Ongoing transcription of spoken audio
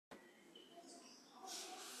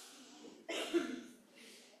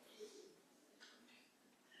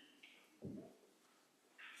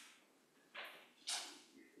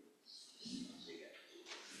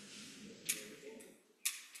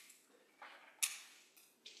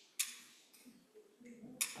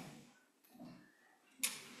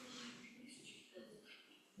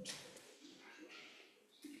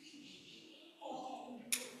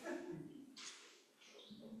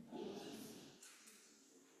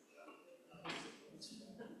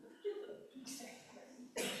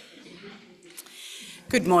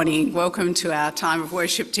Good morning. Welcome to our time of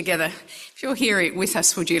worship together. If you're here with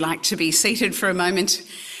us, would you like to be seated for a moment?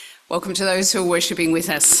 Welcome to those who are worshipping with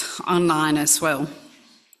us online as well.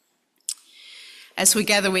 As we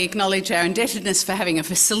gather, we acknowledge our indebtedness for having a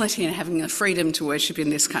facility and having the freedom to worship in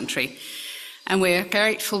this country. And we're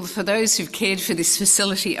grateful for those who've cared for this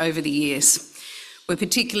facility over the years. We're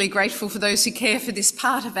particularly grateful for those who care for this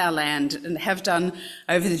part of our land and have done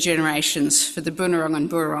over the generations for the Boonwurrung and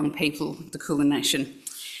Burrung people of the Kulin Nation.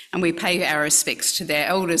 And we pay our respects to their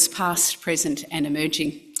elders past, present and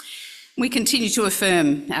emerging. We continue to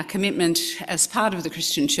affirm our commitment as part of the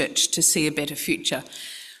Christian Church to see a better future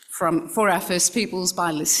for our First Peoples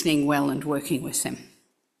by listening well and working with them.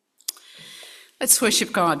 Let's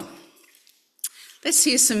worship God. Let's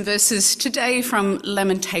hear some verses today from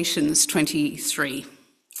Lamentations 23.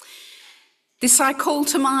 This I call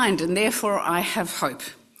to mind, and therefore I have hope.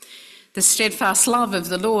 The steadfast love of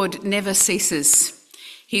the Lord never ceases.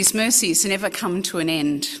 His mercies never come to an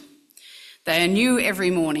end. They are new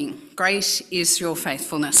every morning. Great is your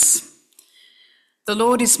faithfulness. The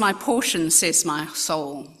Lord is my portion, says my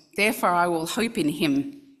soul. Therefore I will hope in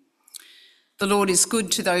him. The Lord is good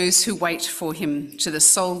to those who wait for him, to the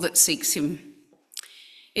soul that seeks him.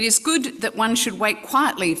 It is good that one should wait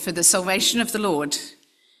quietly for the salvation of the Lord.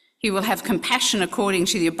 He will have compassion according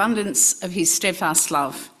to the abundance of his steadfast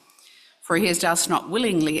love, for he does not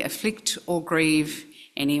willingly afflict or grieve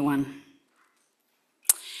anyone.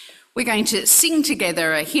 We're going to sing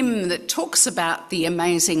together a hymn that talks about the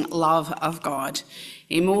amazing love of God,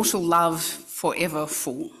 immortal love forever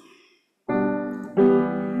full.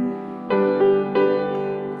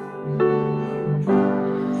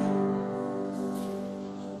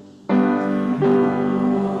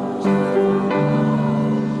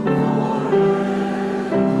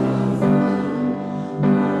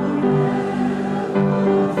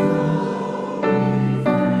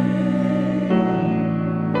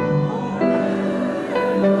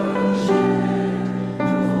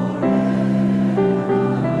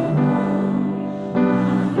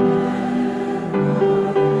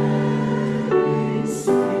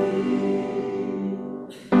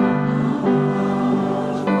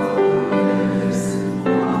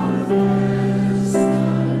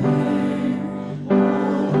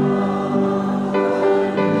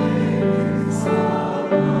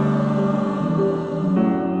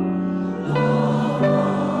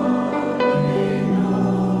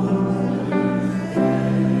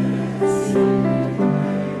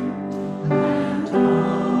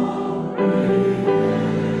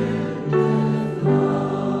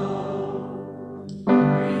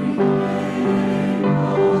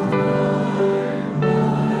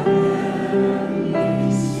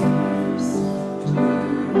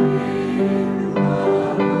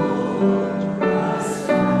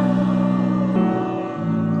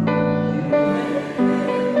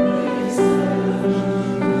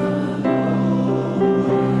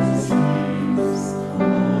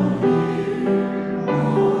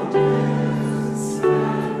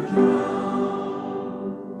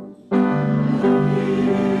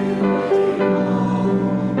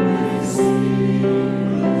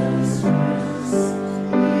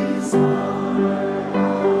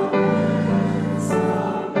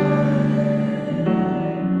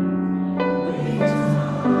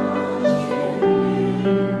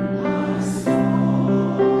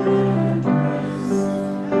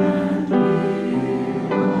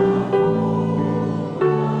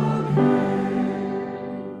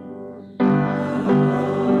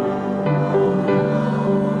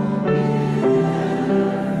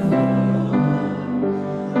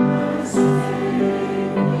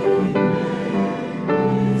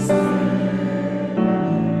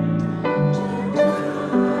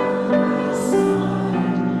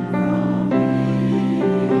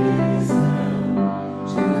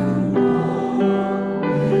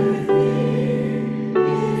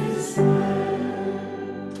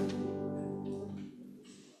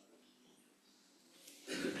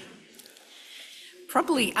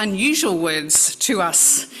 Probably unusual words to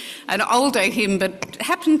us, an older hymn, but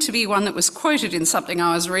happened to be one that was quoted in something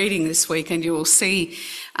I was reading this week, and you will see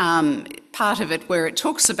part of it where it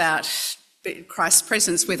talks about Christ's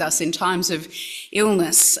presence with us in times of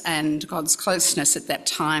illness, and God's closeness at that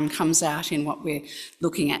time comes out in what we're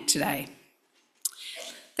looking at today.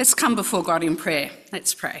 Let's come before God in prayer.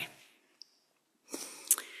 Let's pray.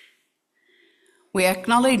 We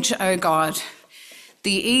acknowledge, O God,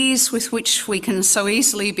 the ease with which we can so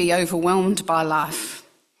easily be overwhelmed by life.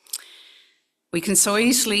 We can so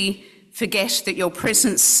easily forget that your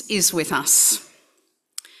presence is with us.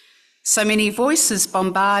 So many voices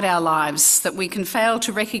bombard our lives that we can fail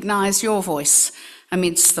to recognise your voice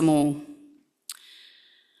amidst them all.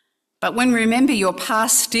 But when we remember your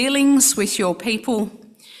past dealings with your people,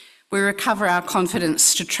 we recover our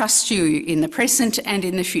confidence to trust you in the present and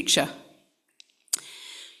in the future.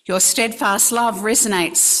 Your steadfast love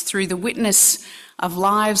resonates through the witness of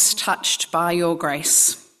lives touched by your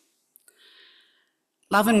grace.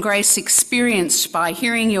 Love and grace experienced by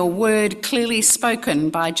hearing your word clearly spoken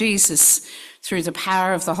by Jesus through the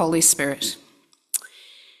power of the Holy Spirit.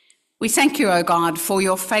 We thank you, O God, for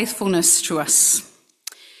your faithfulness to us.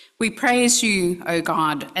 We praise you, O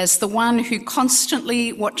God, as the one who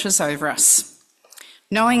constantly watches over us,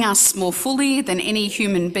 knowing us more fully than any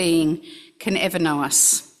human being can ever know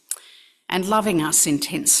us, and loving us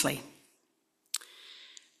intensely.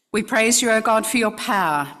 We praise you, O God, for your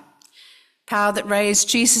power that raised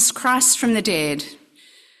Jesus Christ from the dead,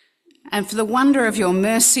 and for the wonder of your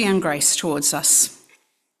mercy and grace towards us.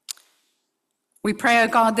 We pray, O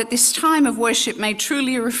God, that this time of worship may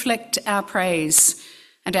truly reflect our praise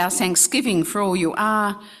and our thanksgiving for all you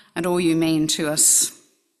are and all you mean to us.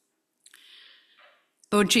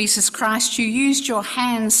 Lord Jesus Christ, you used your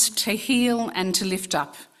hands to heal and to lift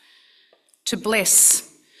up, to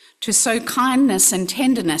bless, to sow kindness and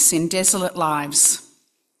tenderness in desolate lives.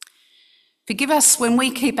 Forgive us when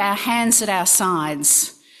we keep our hands at our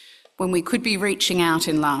sides, when we could be reaching out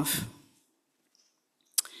in love.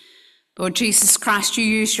 Lord Jesus Christ, you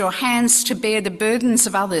use your hands to bear the burdens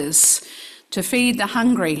of others, to feed the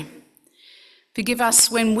hungry. Forgive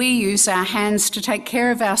us when we use our hands to take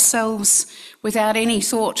care of ourselves without any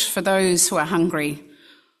thought for those who are hungry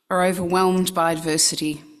or overwhelmed by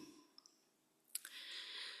adversity.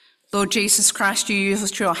 Lord Jesus Christ, you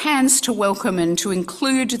used your hands to welcome and to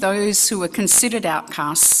include those who were considered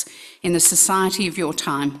outcasts in the society of your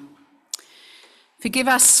time. Forgive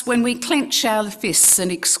us when we clench our fists and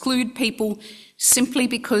exclude people simply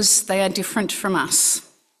because they are different from us.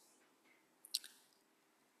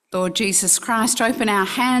 Lord Jesus Christ, open our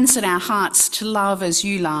hands and our hearts to love as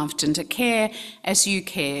you loved and to care as you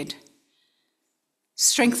cared.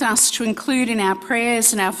 Strengthen us to include in our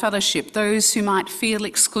prayers and our fellowship those who might feel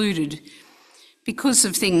excluded because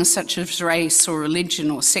of things such as race or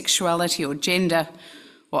religion or sexuality or gender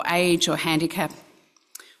or age or handicap,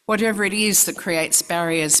 whatever it is that creates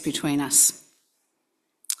barriers between us.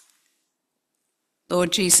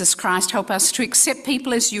 Lord Jesus Christ, help us to accept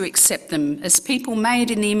people as you accept them, as people made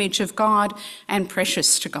in the image of God and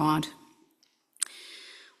precious to God.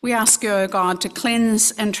 We ask you, O God, to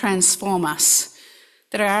cleanse and transform us,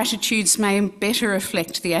 that our attitudes may better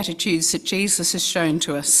reflect the attitudes that Jesus has shown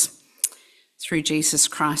to us. Through Jesus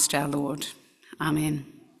Christ our Lord. Amen.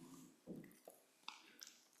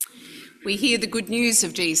 We hear the good news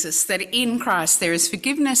of Jesus, that in Christ there is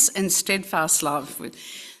forgiveness and steadfast love,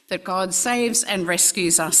 that God saves and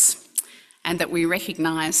rescues us, and that we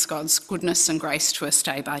recognise God's goodness and grace to us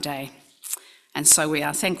day by day. And so we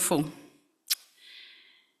are thankful.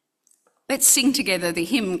 Let's sing together the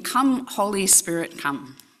hymn, Come, Holy Spirit,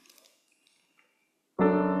 Come.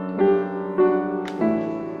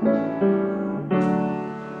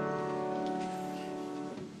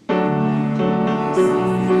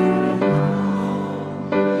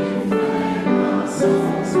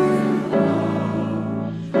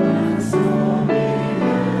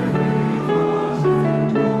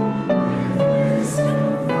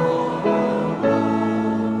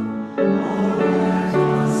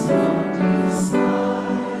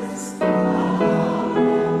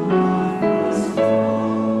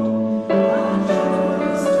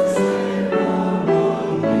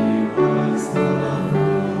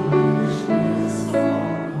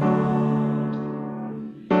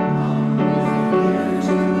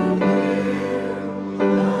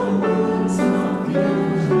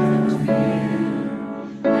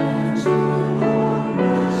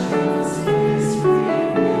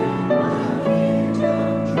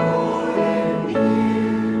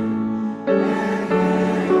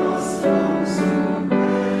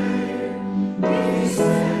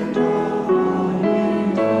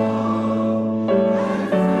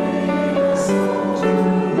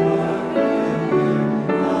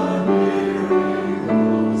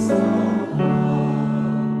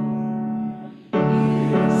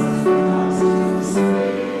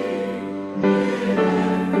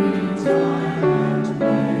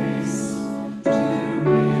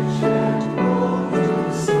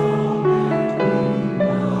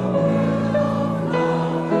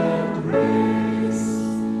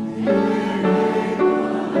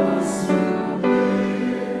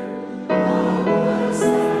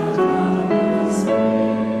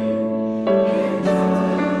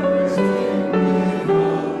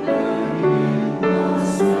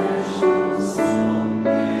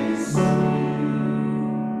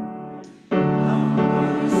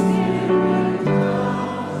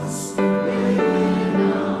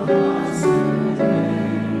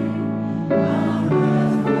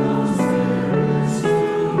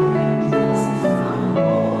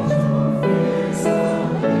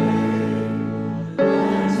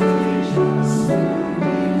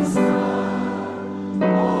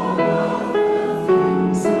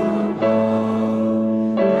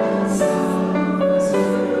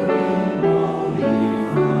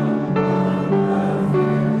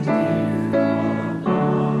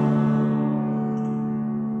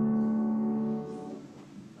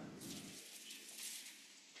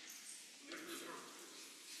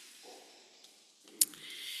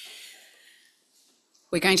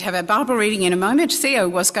 We're going to have our Bible reading in a moment. Theo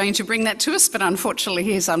was going to bring that to us, but unfortunately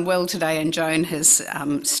he is unwell today and Joan has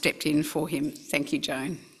stepped in for him. Thank you,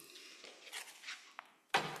 Joan.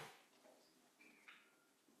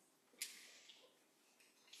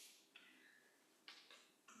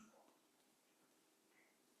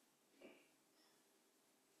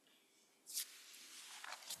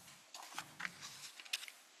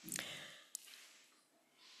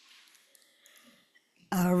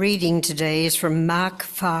 Our reading today is from Mark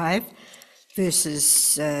 5,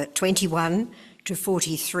 verses 21 to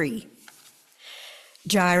 43.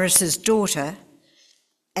 Jairus' daughter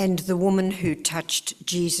and the woman who touched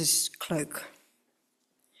Jesus' cloak.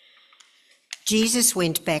 Jesus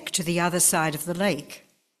went back to the other side of the lake.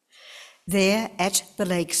 There, at the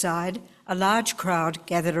lakeside, a large crowd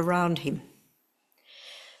gathered around him.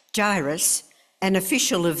 Jairus, an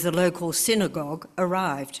official of the local synagogue,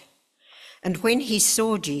 arrived. And when he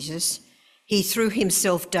saw Jesus, he threw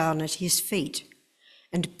himself down at his feet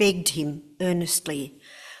and begged him earnestly,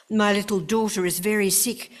 "My little daughter is very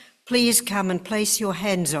sick. Please come and place your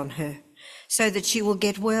hands on her so that she will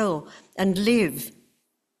get well and live."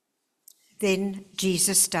 Then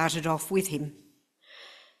Jesus started off with him.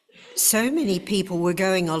 So many people were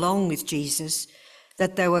going along with Jesus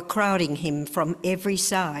that they were crowding him from every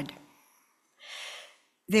side.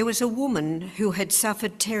 There was a woman who had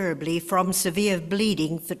suffered terribly from severe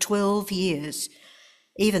bleeding for 12 years,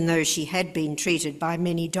 even though she had been treated by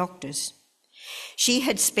many doctors. She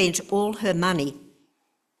had spent all her money,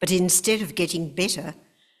 but instead of getting better,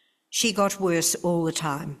 she got worse all the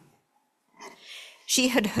time. She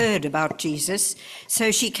had heard about Jesus,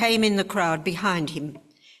 so she came in the crowd behind him,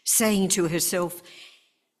 saying to herself,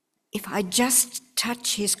 "If I just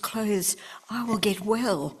touch his clothes, I will get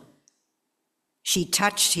well." She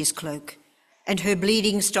touched his cloak, and her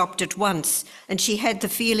bleeding stopped at once, and she had the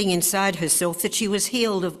feeling inside herself that she was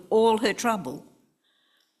healed of all her trouble.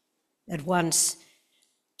 At once,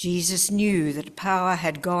 Jesus knew that power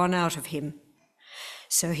had gone out of him.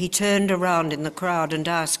 So he turned around in the crowd and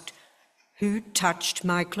asked, "Who touched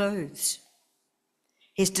my clothes?"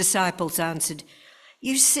 His disciples answered,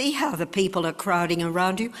 "You see how the people are crowding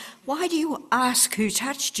around you. Why do you ask who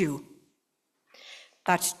touched you?"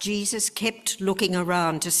 But Jesus kept looking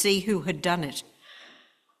around to see who had done it.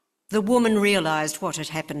 The woman realized what had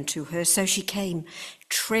happened to her, so she came,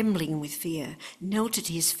 trembling with fear, knelt at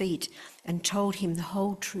his feet, and told him the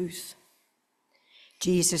whole truth.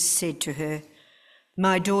 Jesus said to her,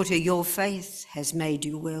 "My daughter, your faith has made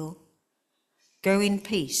you well. Go in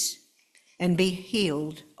peace and be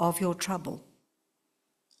healed of your trouble."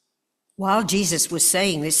 While Jesus was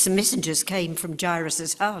saying this, some messengers came from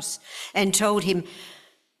Jairus' house and told him,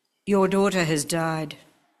 "Your daughter has died.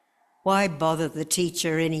 Why bother the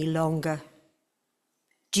teacher any longer?"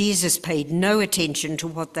 Jesus paid no attention to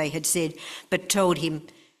what they had said, but told him,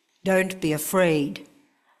 "Don't be afraid,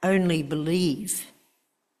 only believe."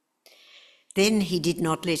 Then he did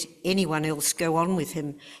not let anyone else go on with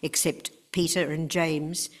him except Peter and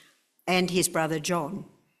James and his brother John.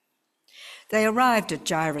 They arrived at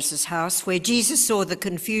Jairus' house, where Jesus saw the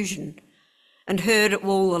confusion and heard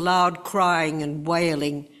all the loud crying and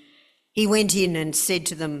wailing. He went in and said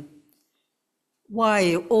to them,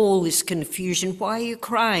 "Why all this confusion? Why are you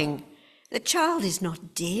crying? The child is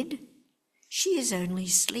not dead. She is only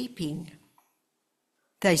sleeping."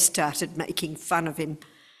 They started making fun of him.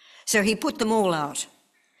 So he put them all out,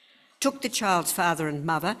 took the child's father and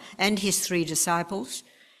mother and his 3 disciples,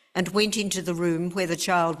 and went into the room where the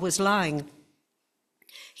child was lying.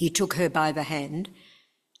 He took her by the hand,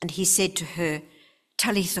 and he said to her,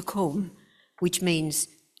 "Talitha kum," which means,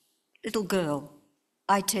 "Little girl,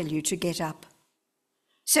 I tell you to get up."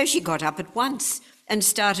 So she got up at once and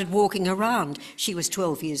started walking around. She was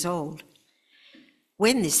 12 years old.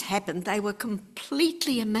 When this happened, they were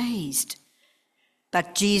completely amazed.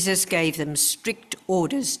 But Jesus gave them strict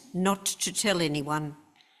orders not to tell anyone.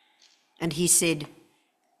 And he said,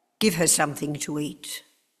 "Give her something to eat."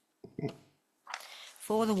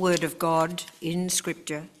 For the word of God in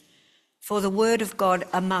Scripture, for the word of God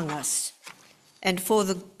among us, and for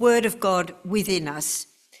the word of God within us,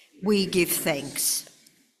 we give thanks.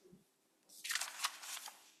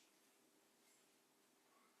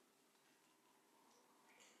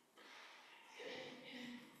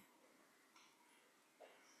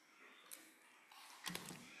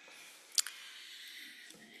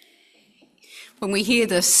 When we hear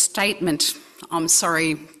the statement, "I'm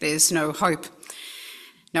sorry, there's no hope,"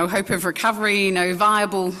 no hope of recovery, no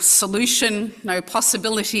viable solution, no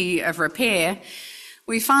possibility of repair,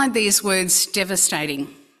 we find these words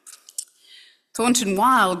devastating. Thornton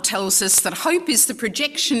Wilde tells us that hope is the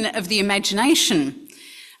projection of the imagination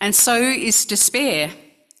and so is despair.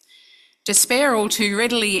 Despair all too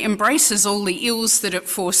readily embraces all the ills that it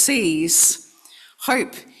foresees.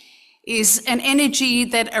 Hope is an energy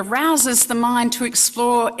that arouses the mind to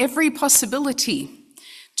explore every possibility,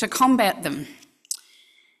 to combat them.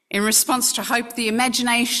 In response to hope, the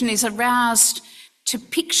imagination is aroused to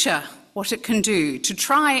picture what it can do, to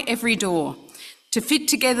try every door, to fit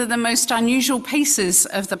together the most unusual pieces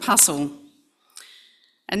of the puzzle.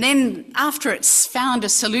 And then after it's found a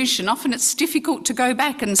solution, often it's difficult to go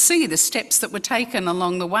back and see the steps that were taken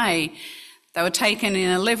along the way. They were taken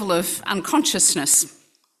in a level of unconsciousness.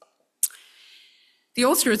 The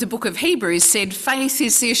author of the book of Hebrews said, "Faith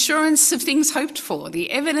is the assurance of things hoped for,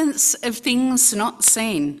 the evidence of things not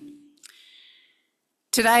seen."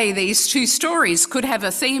 Today, these two stories could have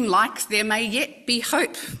a theme like there may yet be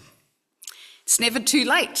hope. It's never too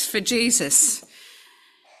late for Jesus.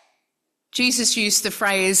 Jesus used the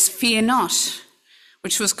phrase, "fear not,"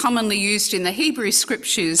 which was commonly used in the Hebrew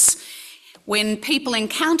scriptures when people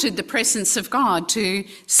encountered the presence of God, to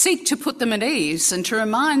seek to put them at ease and to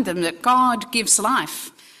remind them that God gives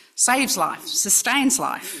life, saves life, sustains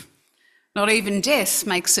life. Not even death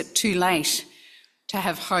makes it too late to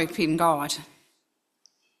have hope in God.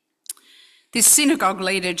 This synagogue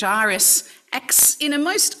leader, Jairus, acts in a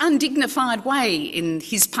most undignified way in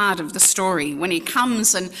his part of the story when he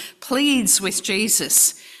comes and pleads with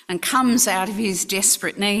Jesus and comes out of his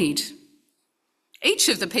desperate need. Each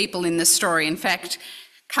of the people in the story, in fact,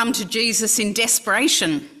 come to Jesus in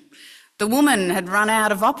desperation. The woman had run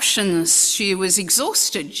out of options. She was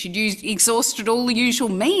exhausted. She'd exhausted all the usual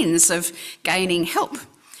means of gaining help.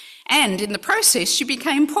 And in the process, she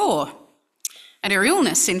became poor. And her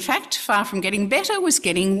illness, in fact, far from getting better, was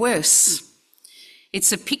getting worse.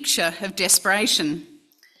 It's a picture of desperation.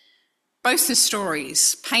 Both the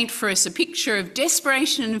stories paint for us a picture of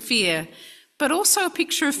desperation and fear, but also a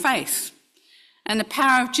picture of faith and the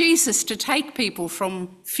power of Jesus to take people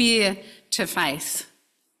from fear to faith.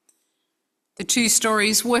 The two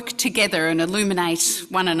stories work together and illuminate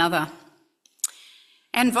one another.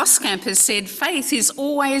 Anne Voskamp has said, "Faith is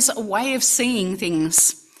always a way of seeing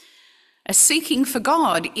things, a seeking for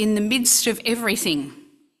God in the midst of everything.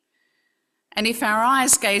 And if our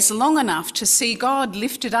eyes gaze long enough to see God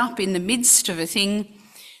lifted up in the midst of a thing,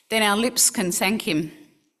 then our lips can thank him.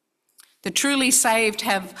 The truly saved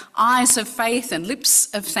have eyes of faith and lips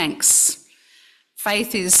of thanks.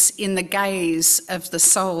 Faith is in the gaze of the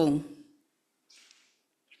soul."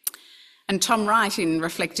 And Tom Wright, in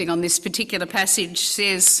reflecting on this particular passage,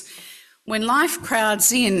 says, "When life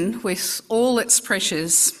crowds in with all its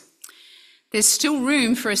pressures, there's still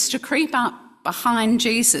room for us to creep up behind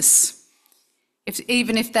Jesus,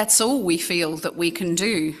 even if that's all we feel that we can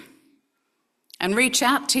do, and reach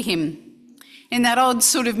out to him in that odd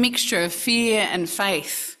sort of mixture of fear and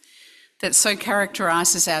faith that so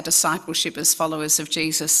characterises our discipleship as followers of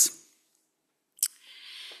Jesus."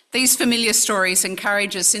 These familiar stories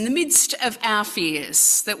encourage us in the midst of our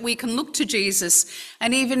fears that we can look to Jesus,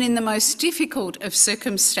 and even in the most difficult of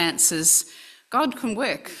circumstances, God can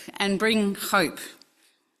work and bring hope.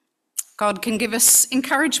 God can give us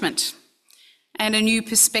encouragement and a new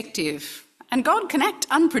perspective, and God can act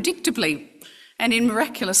unpredictably and in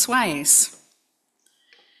miraculous ways.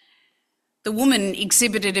 The woman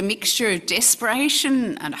exhibited a mixture of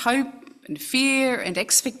desperation and hope and fear and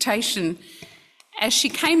expectation as she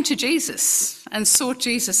came to Jesus and sought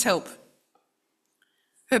Jesus' help.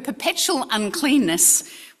 Her perpetual uncleanness,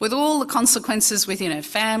 with all the consequences within her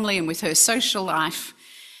family and with her social life,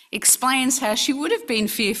 explains how she would have been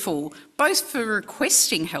fearful, both for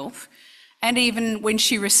requesting help and even when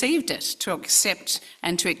she received it, to accept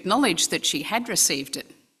and to acknowledge that she had received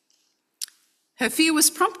it. Her fear was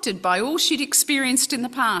prompted by all she'd experienced in the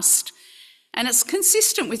past, and it's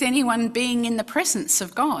consistent with anyone being in the presence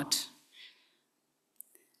of God.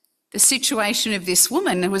 The situation of this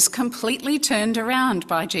woman was completely turned around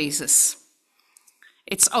by Jesus.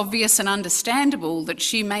 It's obvious and understandable that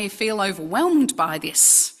she may feel overwhelmed by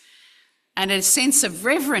this, and a sense of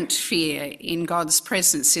reverent fear in God's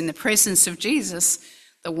presence, in the presence of Jesus,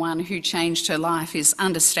 the one who changed her life, is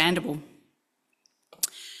understandable.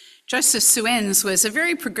 Joseph Suenz was a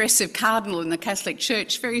very progressive cardinal in the Catholic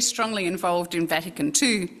Church, very strongly involved in Vatican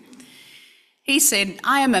II. He said,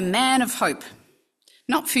 "I am a man of hope,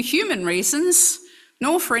 not for human reasons,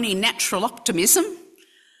 nor for any natural optimism,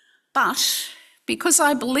 but because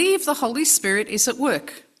I believe the Holy Spirit is at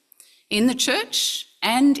work in the church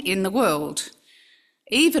and in the world,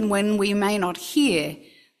 even when we may not hear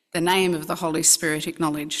the name of the Holy Spirit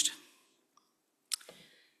acknowledged."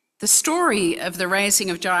 The story of the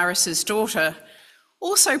raising of Jairus' daughter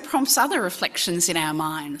also prompts other reflections in our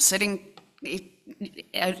minds.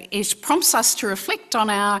 It prompts us to reflect on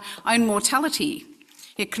our own mortality.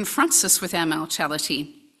 It confronts us with our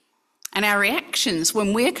mortality and our reactions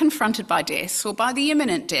when we're confronted by death or by the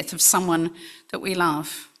imminent death of someone that we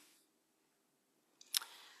love.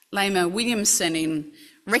 Lamer Williamson, in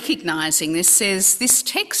recognising this, says, "This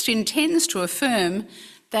text intends to affirm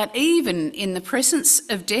that even in the presence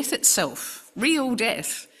of death itself, real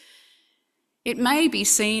death, it may be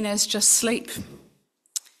seen as just sleep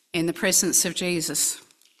in the presence of Jesus."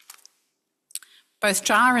 Both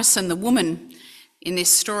Jairus and the woman in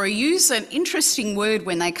this story use an interesting word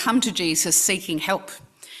when they come to Jesus seeking help.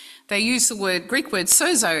 They use the Greek word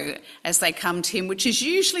sozo as they come to him, which is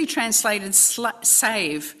usually translated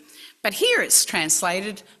save, but here it's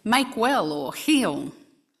translated make well or heal.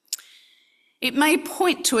 It may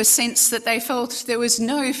point to a sense that they felt there was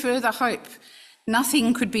no further hope.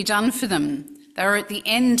 Nothing could be done for them. They were at the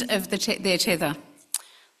end of their tether.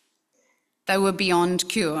 They were beyond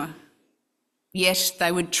cure. Yet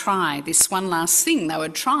they would try this one last thing. They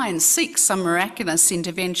would try and seek some miraculous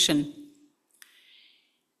intervention.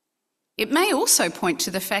 It may also point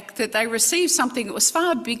to the fact that they received something that was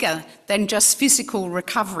far bigger than just physical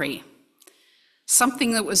recovery,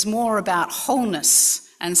 something that was more about wholeness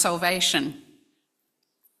and salvation.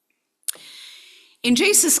 In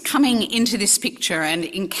Jesus coming into this picture and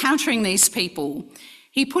encountering these people,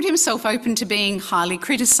 he put himself open to being highly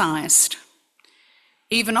criticised,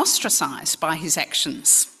 even ostracised by his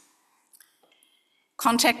actions.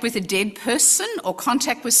 Contact with a dead person or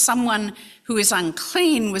contact with someone who is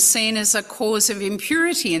unclean was seen as a cause of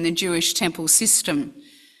impurity in the Jewish temple system.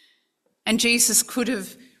 And Jesus could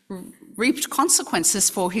have reaped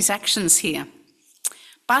consequences for his actions here.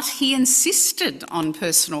 But he insisted on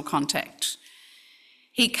personal contact.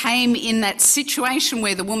 He came in that situation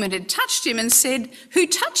where the woman had touched him and said, "Who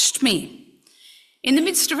touched me?" In the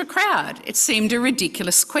midst of a crowd, it seemed a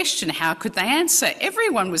ridiculous question. How could they answer?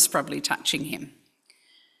 Everyone was probably touching him.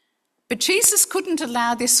 But Jesus couldn't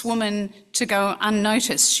allow this woman to go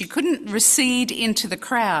unnoticed. She couldn't recede into the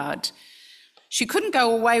crowd. She couldn't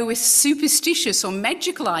go away with superstitious or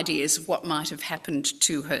magical ideas of what might have happened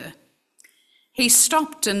to her. He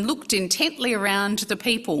stopped and looked intently around the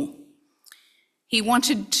people. He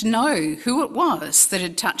wanted to know who it was that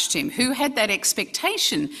had touched him, who had that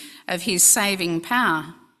expectation of his saving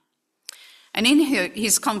power. And in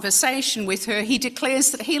his conversation with her, he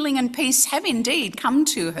declares that healing and peace have indeed come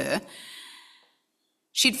to her.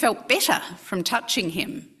 She'd felt better from touching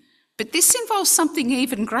him, but this involves something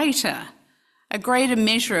even greater, a greater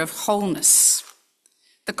measure of wholeness.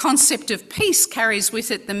 The concept of peace carries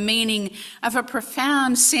with it the meaning of a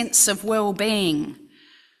profound sense of well-being,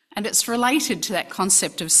 and it's related to that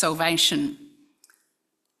concept of salvation.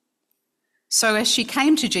 So as she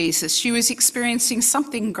came to Jesus, she was experiencing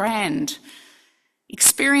something grand,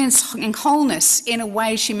 experiencing wholeness in a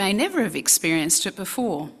way she may never have experienced it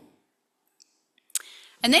before.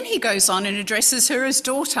 And then he goes on and addresses her as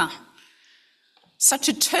daughter, such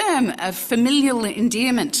a term of familial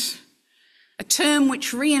endearment, a term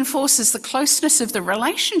which reinforces the closeness of the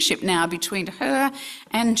relationship now between her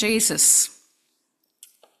and Jesus.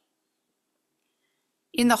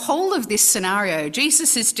 In the whole of this scenario,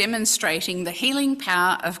 Jesus is demonstrating the healing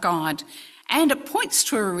power of God, and it points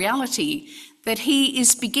to a reality that he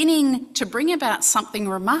is beginning to bring about something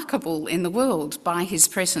remarkable in the world by his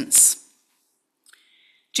presence.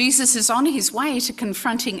 Jesus is on his way to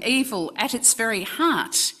confronting evil at its very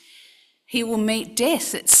heart. He will meet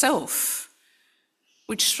death itself,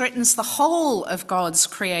 which threatens the whole of God's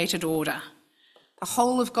created order, the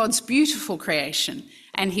whole of God's beautiful creation,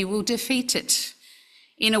 and he will defeat it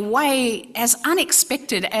in a way as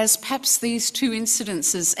unexpected as perhaps these two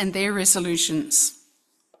incidences and their resolutions.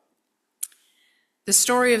 The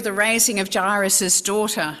story of the raising of Jairus'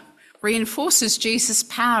 daughter reinforces Jesus'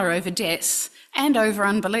 power over death and over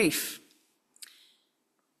unbelief.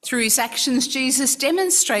 Through his actions, Jesus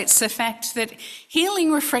demonstrates the fact that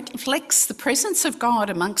healing reflects the presence of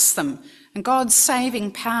God amongst them and God's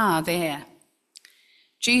saving power there.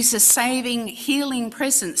 Jesus' saving, healing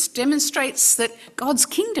presence demonstrates that God's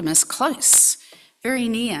kingdom is close, very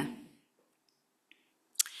near.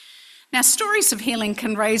 Now, stories of healing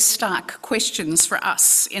can raise stark questions for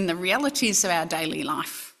us in the realities of our daily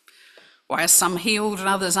life. Why are some healed and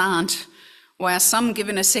others aren't? Why are some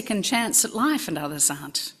given a second chance at life and others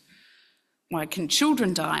aren't? Why can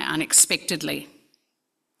children die unexpectedly?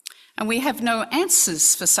 And we have no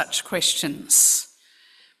answers for such questions.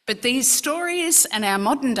 But these stories and our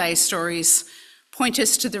modern day stories point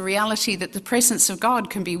us to the reality that the presence of God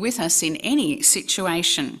can be with us in any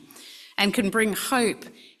situation, and can bring hope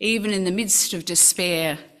even in the midst of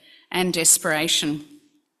despair and desperation.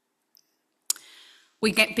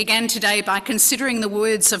 We began today by considering the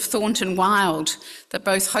words of Thornton Wilde, that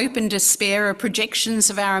both hope and despair are projections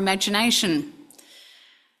of our imagination.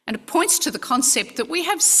 And it points to the concept that we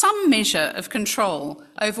have some measure of control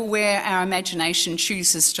over where our imagination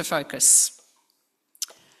chooses to focus.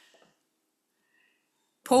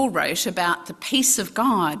 Paul wrote about the peace of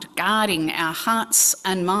God guarding our hearts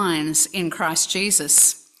and minds in Christ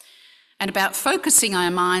Jesus, and about focusing our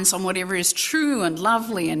minds on whatever is true and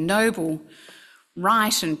lovely and noble,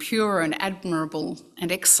 right and pure and admirable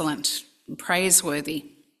and excellent and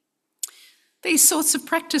praiseworthy. These sorts of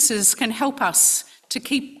practices can help us to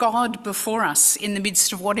keep God before us in the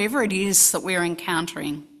midst of whatever it is that we're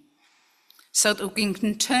encountering, so that we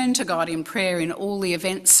can turn to God in prayer in all the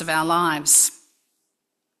events of our lives.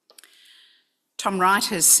 Tom Wright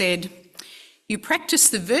has said, "You practice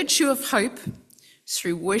the virtue of hope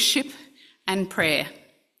through worship and prayer,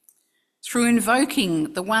 through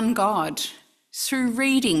invoking the one God, through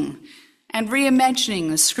reading and reimagining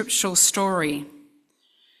the scriptural story,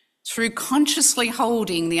 through consciously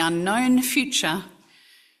holding the unknown future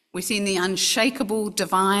within the unshakable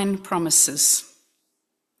divine promises."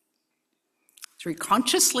 Through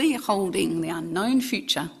consciously holding the unknown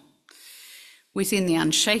future within the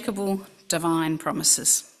unshakable divine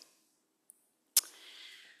promises.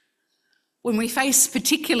 When we face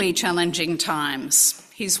particularly challenging times,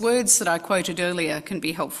 his words that I quoted earlier can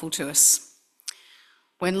be helpful to us.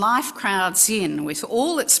 When life crowds in with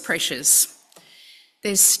all its pressures,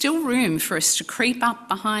 there's still room for us to creep up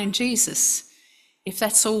behind Jesus, if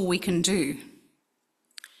that's all we can do,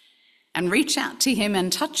 and reach out to him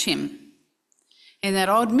and touch him in that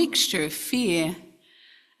odd mixture of fear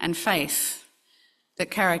and faith that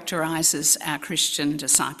characterises our Christian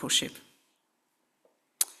discipleship.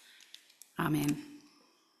 Amen.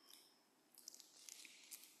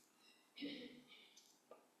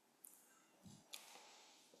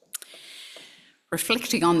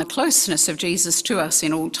 Reflecting on the closeness of Jesus to us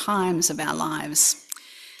in all times of our lives,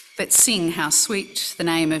 let's sing How Sweet the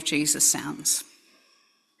Name of Jesus Sounds.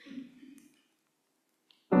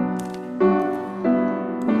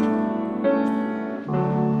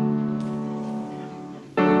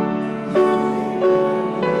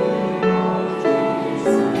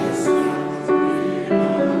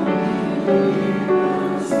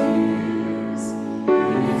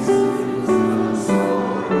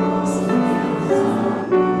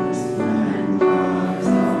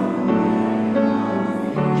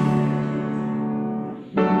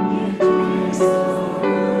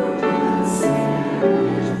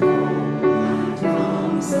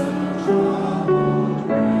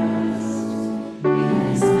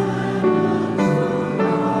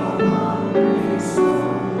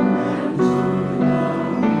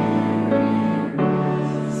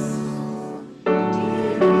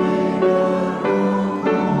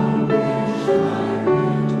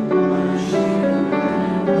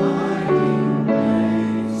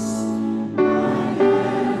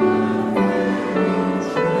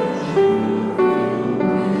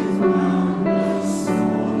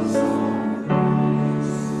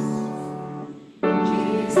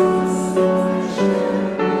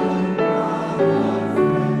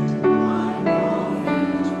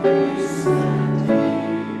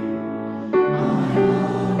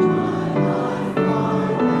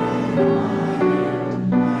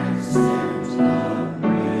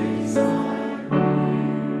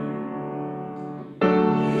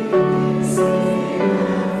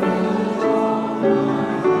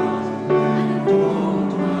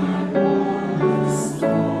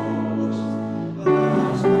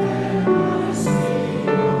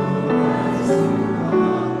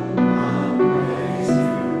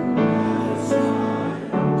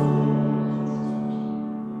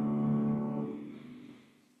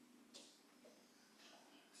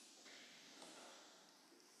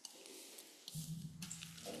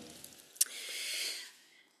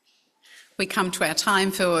 We come to our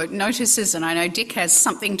time for notices, and I know Dick has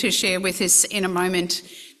something to share with us in a moment.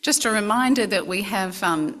 Just a reminder that we have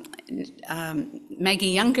Maggie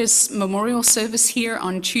Younger's memorial service here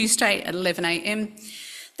on Tuesday at 11 a.m.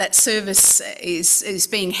 That service is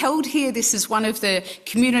being held here. This is one of the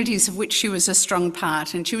communities of which she was a strong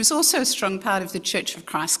part, and she was also a strong part of the Church of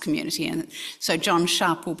Christ community, and so John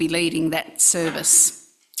Sharp will be leading that service.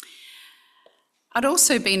 I'd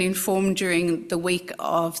also been informed during the week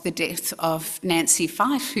of the death of Nancy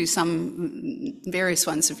Fife, who various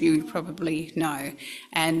ones of you probably know,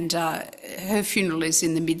 and her funeral is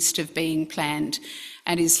in the midst of being planned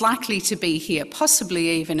and is likely to be here, possibly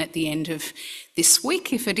even at the end of this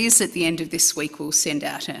week. If it is at the end of this week, we'll send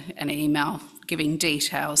out an email giving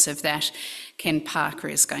details of that. Ken Parker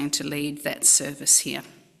is going to lead that service here.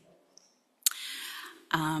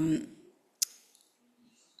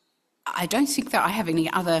 I don't think that I have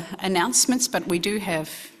any other announcements, but we do have...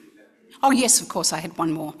 Oh yes, of course, I had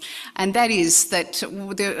one more. And that is that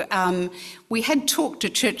we had talked to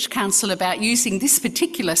Church Council about using this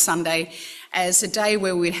particular Sunday as a day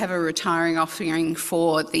where we'd have a retiring offering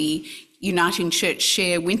for the Uniting Church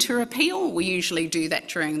Share Winter Appeal. We usually do that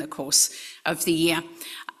during the course of the year.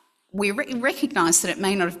 We recognise that it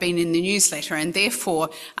may not have been in the newsletter, and therefore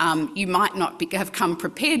you might not have come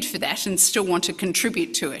prepared for that and still want to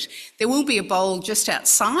contribute to it. There will be a bowl just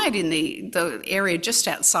outside in the area just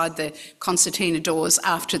outside the concertina doors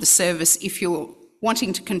after the service if you're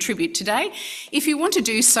wanting to contribute today. If you want to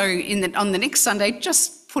do so on the next Sunday,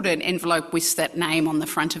 just put an envelope with that name on the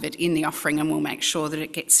front of it in the offering, and we'll make sure that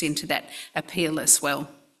it gets into that appeal as well.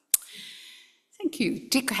 Thank you.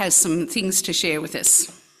 Dick has some things to share with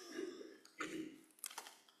us.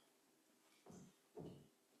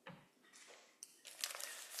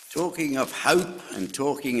 Talking of hope and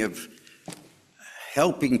talking of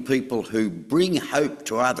helping people who bring hope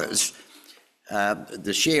to others,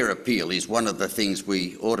 the share appeal is one of the things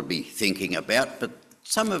we ought to be thinking about, but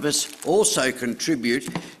some of us also contribute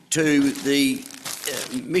to the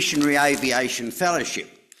Missionary Aviation Fellowship.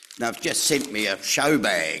 Now, they've just sent me a show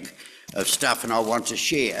bag of stuff and I want to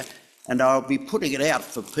share, and I'll be putting it out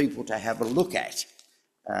for people to have a look at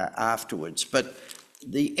afterwards. But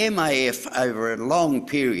the MAF over a long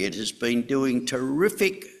period has been doing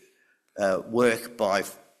terrific work by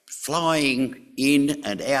flying in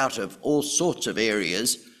and out of all sorts of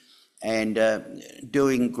areas and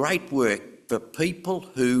doing great work for people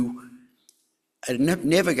who are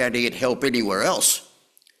never going to get help anywhere else,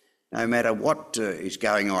 no matter what is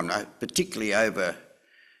going on, particularly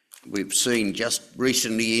we've seen just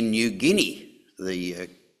recently in New Guinea, the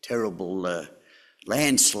terrible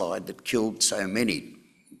landslide that killed so many.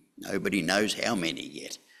 Nobody knows how many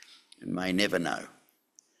yet, and may never know.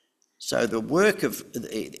 So the work of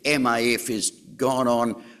the MAF has gone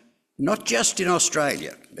on not just in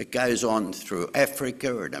Australia, it goes on through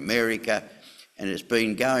Africa and America, and it's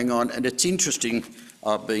been going on, and it's interesting.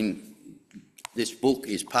 This book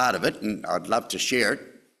is part of it, and I'd love to share it.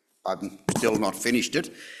 I've still not finished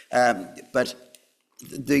it, but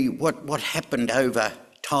what happened over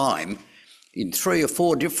time in 3 or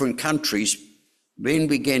 4 different countries, then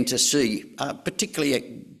began to see,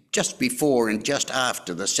 particularly just before and just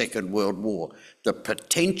after the Second World War, the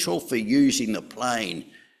potential for using the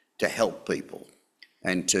plane to help people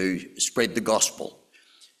and to spread the gospel.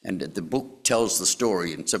 And the book tells the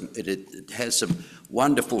story, and it has some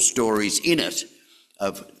wonderful stories in it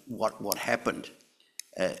of what happened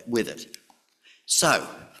with it. So,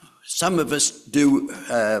 some of us do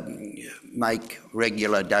make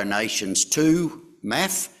regular donations to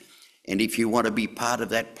MAF, and if you want to be part of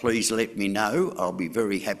that, please let me know. I'll be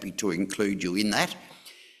very happy to include you in that.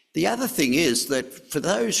 The other thing is that for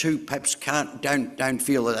those who perhaps don't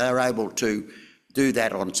feel that they're able to do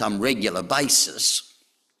that on some regular basis,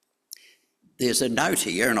 there's a note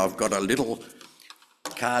here, and I've got a little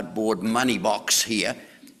cardboard money box here.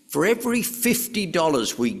 For every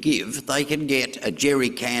 $50 we give, they can get a jerry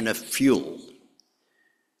can of fuel.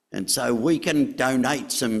 And so we can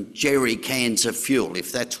donate some jerry cans of fuel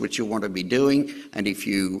if that's what you want to be doing. And if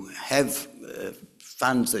you have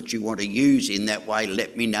funds that you want to use in that way,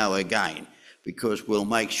 let me know again, because we'll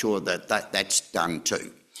make sure that that's done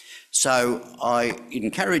too. So I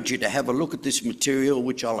encourage you to have a look at this material,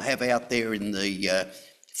 which I'll have out there in the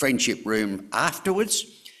friendship room afterwards.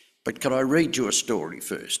 But can I read you a story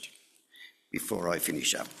first before I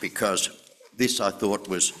finish up? Because this, I thought,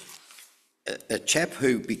 was a chap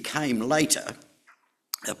who became later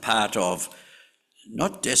a part of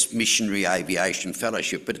not just Missionary Aviation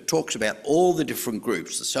Fellowship, but it talks about all the different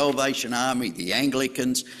groups, the Salvation Army, the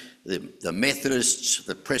Anglicans, the Methodists,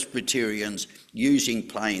 the Presbyterians, using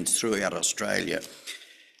planes throughout Australia.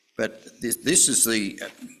 But this is the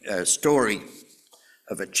story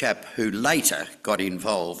of a chap who later got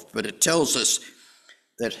involved, but it tells us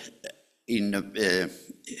that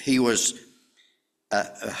he was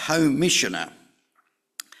a home missioner,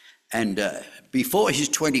 and before his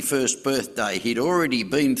 21st birthday he'd already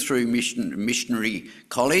been through missionary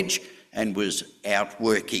college and was out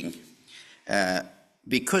working,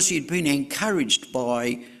 because he'd been encouraged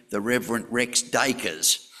by the Reverend Rex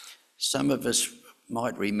Dacres. Some of us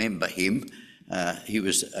might remember him. He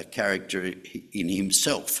was a character in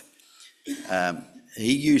himself.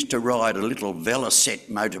 He used to ride a little Velocette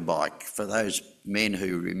motorbike. For those men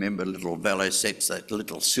who remember little Velocettes, that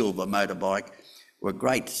little silver motorbike, were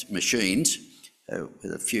great machines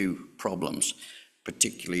with a few problems,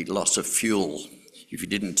 particularly loss of fuel if you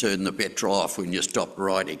didn't turn the petrol off when you stopped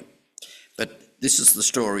riding. But this is the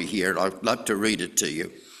story here, and I'd love to read it to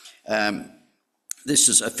you. This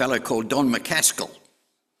is a fellow called Don McCaskill.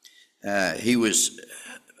 He was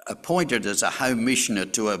appointed as a home missioner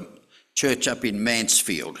to a church up in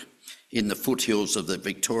Mansfield in the foothills of the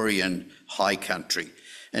Victorian high country.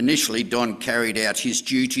 Initially, Don carried out his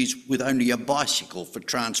duties with only a bicycle for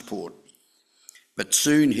transport, but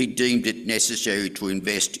soon he deemed it necessary to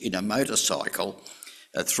invest in a motorcycle,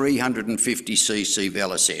 a 350cc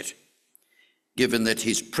Velocette, given that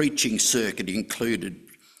his preaching circuit included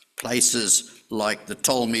places like the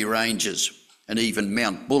Tolmi Ranges and even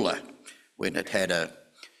Mount Buller, when it had a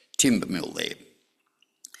timber mill there.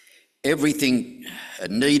 Everything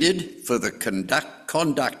needed for the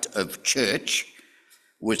conduct of church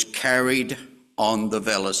was carried on the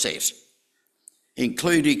Velocette,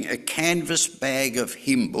 including a canvas bag of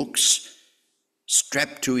hymn books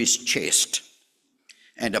strapped to his chest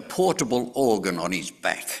and a portable organ on his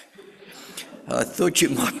back. I thought you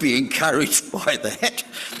might be encouraged by that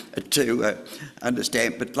to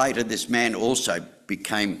understand, but later this man also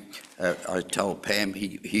became, I told Pam,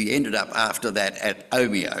 he ended up after that at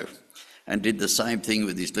Omeo and did the same thing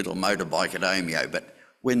with his little motorbike at Omeo. But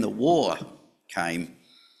when the war came,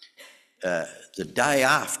 the day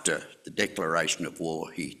after the declaration of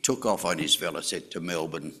war, he took off on his Velocette to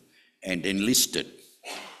Melbourne and enlisted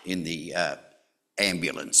in the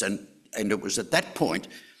ambulance. And it was at that point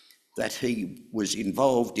that he was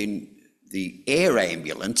involved in the air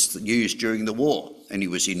ambulance used during the war, and he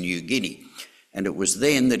was in New Guinea. And it was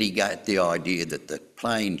then that he got the idea that the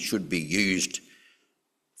plane should be used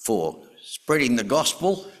for spreading the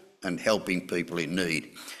gospel and helping people in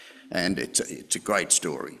need. And it's a great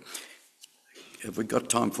story. Have we got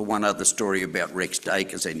time for one other story about Rex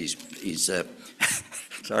Dacres and his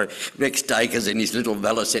Rex Dacres and his little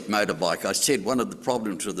Velocette motorbike? I said one of the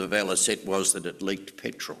problems with the Velocette was that it leaked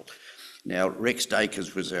petrol. Now, Rex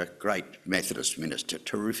Dacres was a great Methodist minister,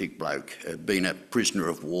 terrific bloke, been a prisoner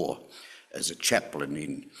of war as a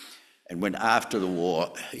chaplain and when after the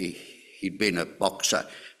war, he'd been a boxer,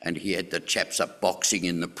 and he had the chaps up boxing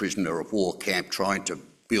in the prisoner of war camp, trying to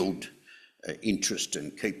build interest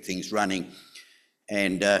and keep things running.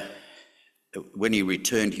 And when he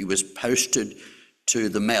returned, he was posted to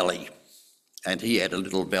the Mallee, and he had a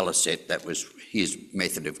little Velocette. That was his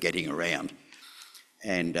method of getting around.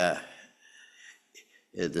 And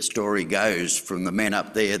the story goes from the men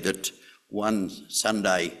up there that one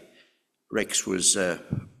Sunday Rex was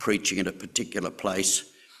preaching at a particular place,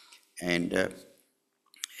 and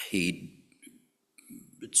he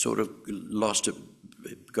sort of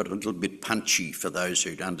got a little bit punchy, for those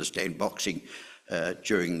who'd understand boxing,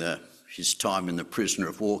 during his time in the prisoner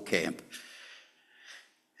of war camp.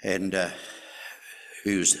 And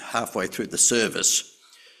he was halfway through the service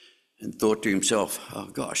and thought to himself, oh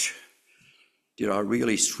gosh, did I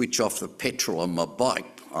really switch off the petrol on my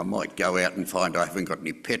bike? I might go out and find I haven't got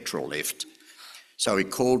any petrol left. So he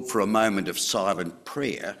called for a moment of silent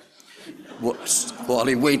prayer while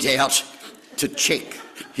he went out to check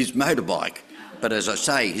his motorbike. But as I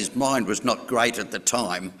say, his mind was not great at the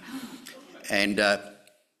time, and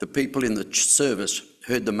the people in the service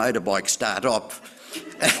heard the motorbike start up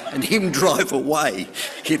and him drive away.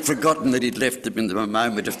 He'd forgotten that he'd left them in the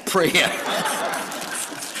moment of prayer.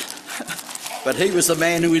 But he was the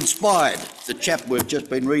man who inspired the chap we've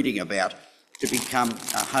just been reading about to become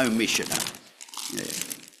a home missioner. Yeah,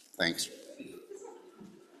 thanks.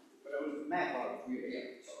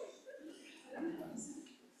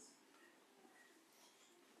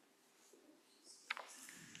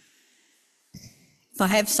 If I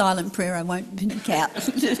have silent prayer, I won't panic out.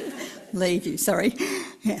 Leave you, sorry.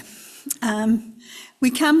 Yeah.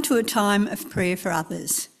 We come to a time of prayer for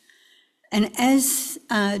others. And as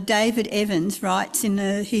David Evans writes in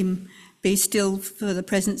the hymn, Be Still for the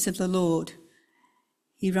Presence of the Lord,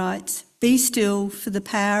 he writes, Be still, for the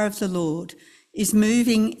power of the Lord is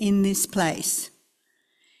moving in this place.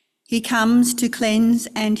 He comes to cleanse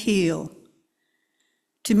and heal,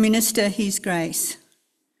 to minister his grace.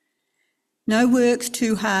 No work's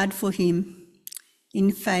too hard for him.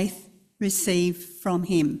 In faith, receive from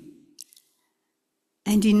him.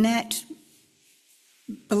 And in that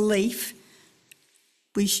belief,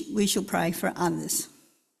 we shall pray for others.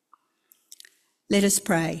 Let us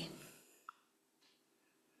pray.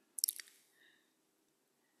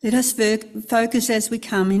 Let us focus as we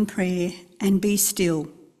come in prayer and be still.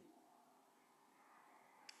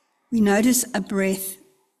 We notice our breath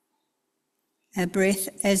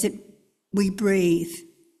as we breathe,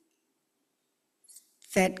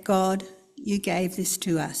 that God, you gave this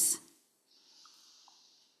to us.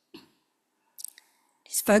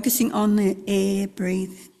 It's focusing on the air,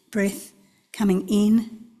 breath coming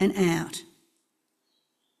in and out.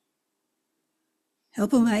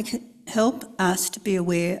 Help us to be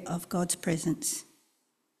aware of God's presence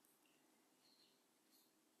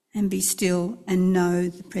and be still and know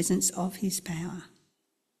the presence of his power.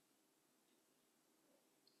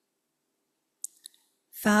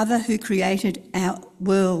 Father, who created our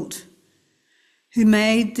world, who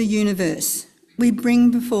made the universe, we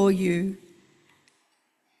bring before you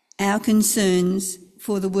our concerns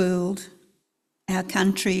for the world, our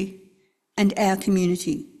country, and our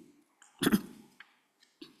community.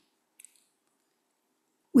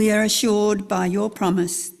 We are assured by your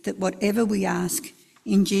promise that whatever we ask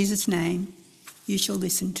in Jesus' name, you shall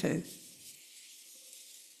listen to.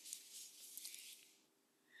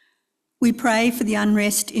 We pray for the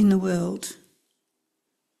unrest in the world,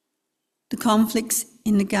 the conflicts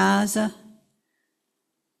in the Gaza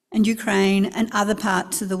and Ukraine and other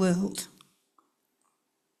parts of the world.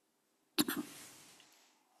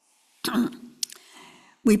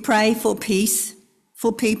 We pray for peace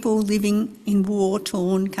for people living in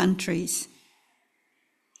war-torn countries,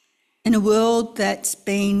 in a world that's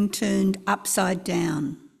been turned upside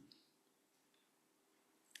down.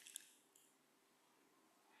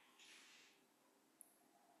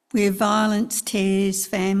 Where violence tears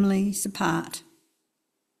families apart.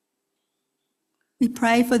 We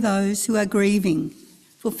pray for those who are grieving,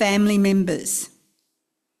 for family members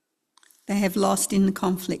they have lost in the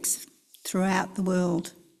conflicts throughout the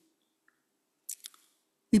world.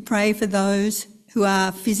 We pray for those who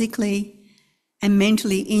are physically and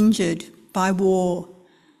mentally injured by war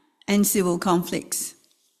and civil conflicts.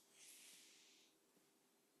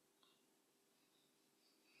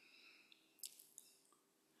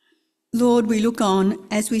 Lord, we look on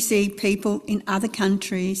as we see people in other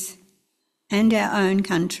countries and our own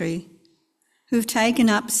country who have taken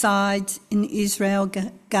up sides in the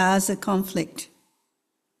Israel-Gaza conflict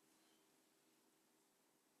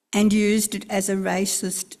and used it as a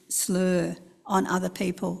racist slur on other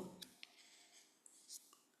people.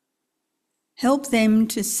 Help them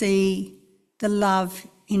to see the love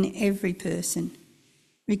in every person,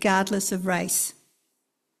 regardless of race.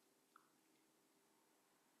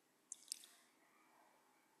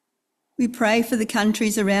 We pray for the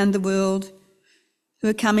countries around the world who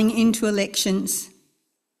are coming into elections,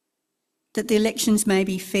 that the elections may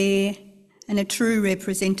be fair and a true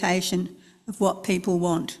representation of what people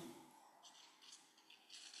want.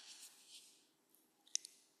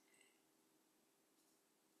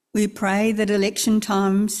 We pray that election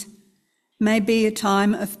times may be a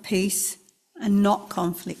time of peace and not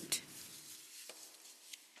conflict.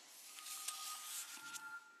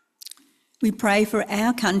 We pray for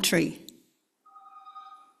our country.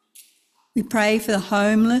 We pray for the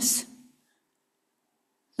homeless,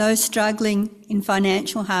 those struggling in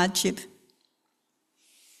financial hardship.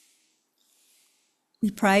 We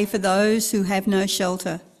pray for those who have no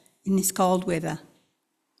shelter in this cold weather.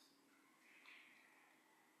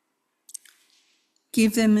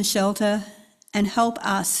 Give them a shelter and help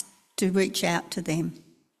us to reach out to them.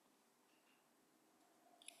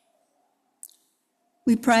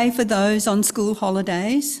 We pray for those on school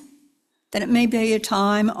holidays, that it may be a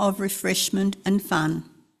time of refreshment and fun.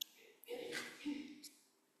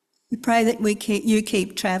 We pray that you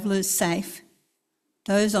keep travellers safe,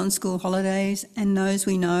 those on school holidays and those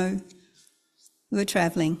we know who are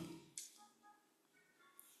travelling.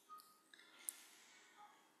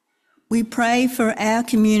 We pray for our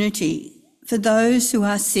community, for those who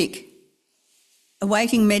are sick,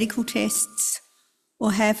 awaiting medical tests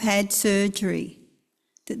or have had surgery,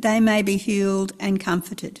 that they may be healed and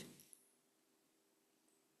comforted.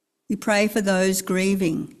 We pray for those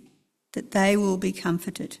grieving, that they will be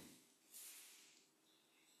comforted.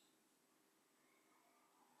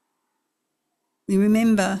 We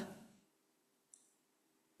remember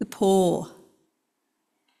the poor,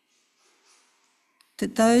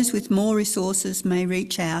 that those with more resources may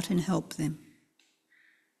reach out and help them.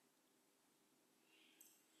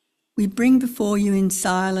 We bring before you in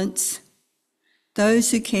silence those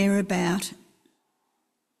who we care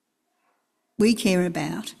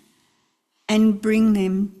about, and bring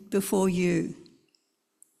them before you.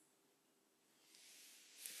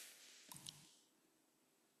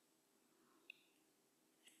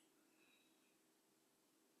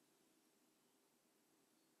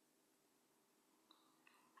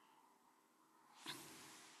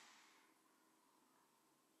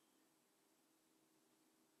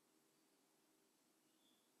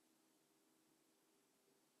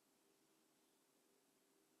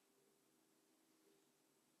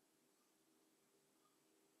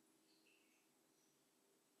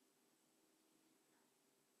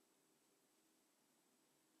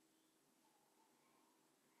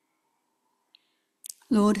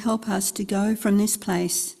 Lord, help us to go from this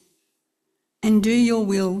place and do your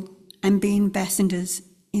will and be ambassadors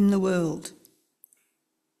in the world.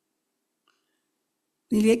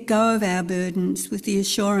 We let go of our burdens with the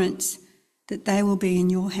assurance that they will be in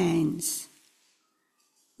your hands.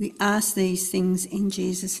 We ask these things in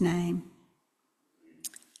Jesus' name.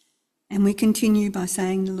 And we continue by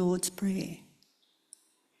saying the Lord's Prayer.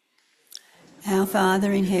 Our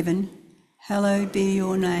Father in heaven, hallowed be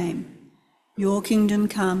your name. Your kingdom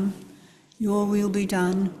come, your will be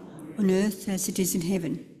done on earth as it is in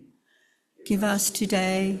heaven. Give us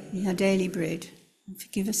today our daily bread and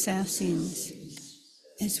forgive us our sins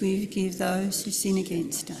as we forgive those who sin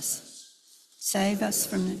against us. Save us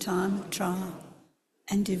from the time of trial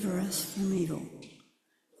and deliver us from evil.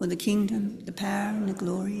 For the kingdom, the power and the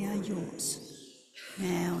glory are yours,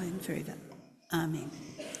 now and forever. Amen.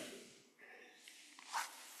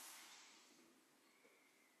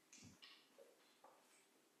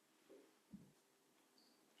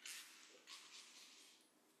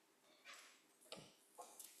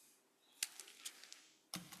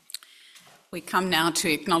 We come now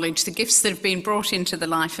to acknowledge the gifts that have been brought into the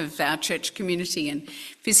life of our church community in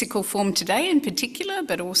physical form today in particular,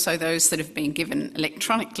 but also those that have been given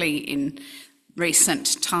electronically in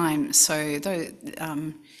recent times. So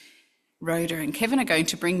Rhoda and Kevin are going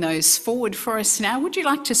to bring those forward for us now. Would you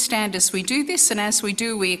like to stand as we do this? And as we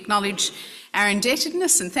do, we acknowledge our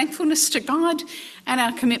indebtedness and thankfulness to God and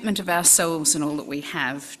our commitment of ourselves and all that we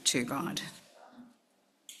have to God.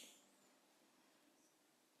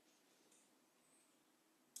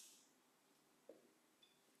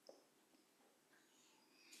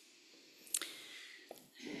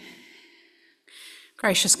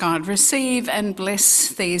 Gracious God, receive and bless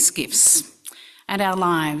these gifts and our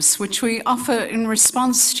lives, which we offer in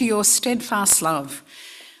response to your steadfast love,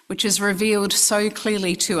 which is revealed so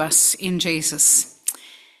clearly to us in Jesus.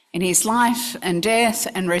 In his life and death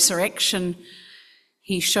and resurrection,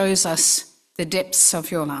 he shows us the depths of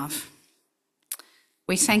your love.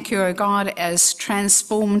 We thank you, O God, as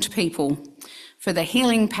transformed people for the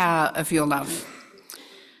healing power of your love.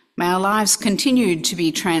 May our lives continue to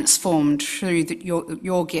be transformed through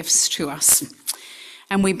your gifts to us.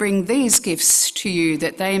 And we bring these gifts to you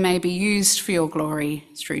that they may be used for your glory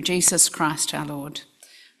through Jesus Christ our Lord.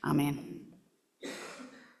 Amen.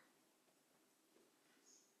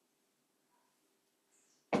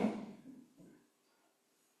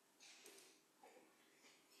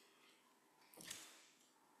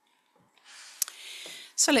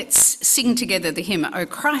 So let's sing together the hymn, O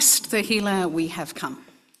Christ the Healer, we have come.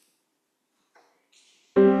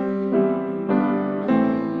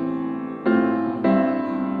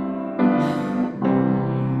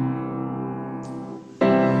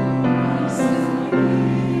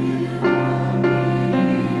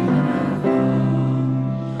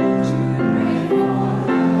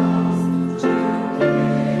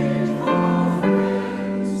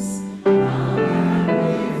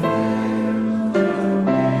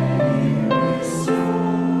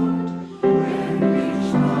 Restored when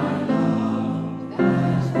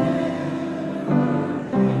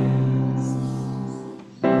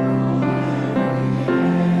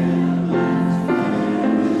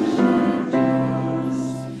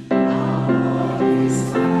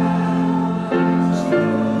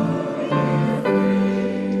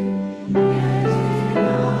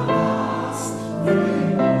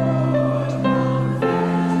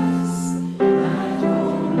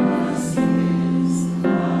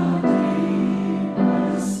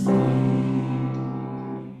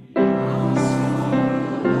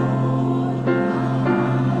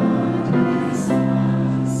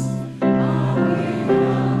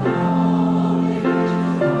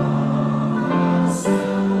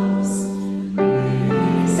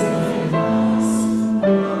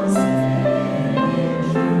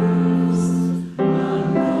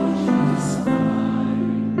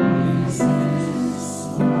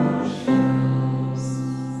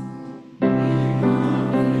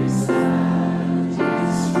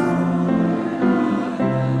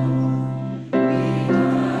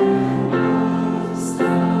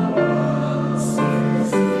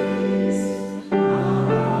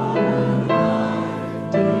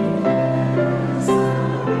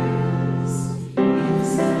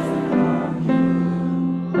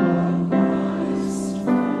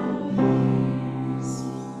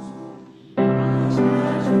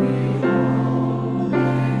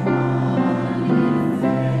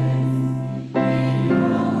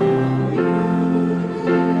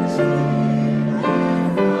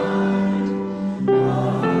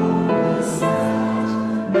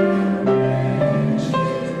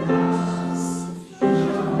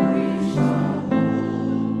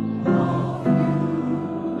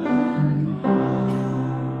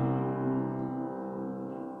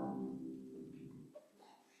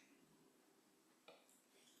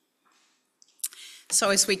So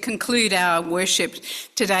as we conclude our worship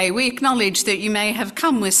today, we acknowledge that you may have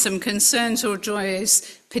come with some concerns or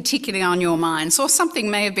joys particularly on your minds, or something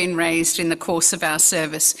may have been raised in the course of our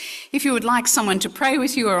service. If you would like someone to pray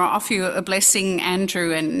with you or offer you a blessing,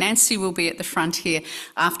 Andrew and Nancy will be at the front here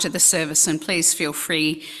after the service, and please feel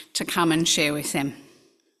free to come and share with them.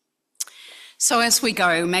 So as we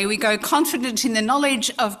go, may we go confident in the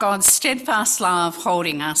knowledge of God's steadfast love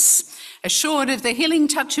holding us, assured of the healing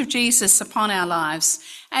touch of Jesus upon our lives,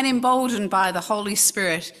 and emboldened by the Holy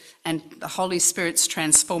Spirit and the Holy Spirit's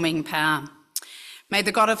transforming power. May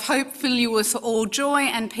the God of hope fill you with all joy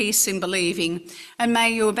and peace in believing, and may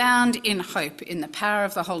you abound in hope in the power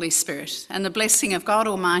of the Holy Spirit. And the blessing of God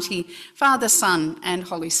Almighty, Father, Son, and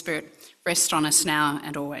Holy Spirit rest on us now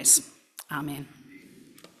and always. Amen.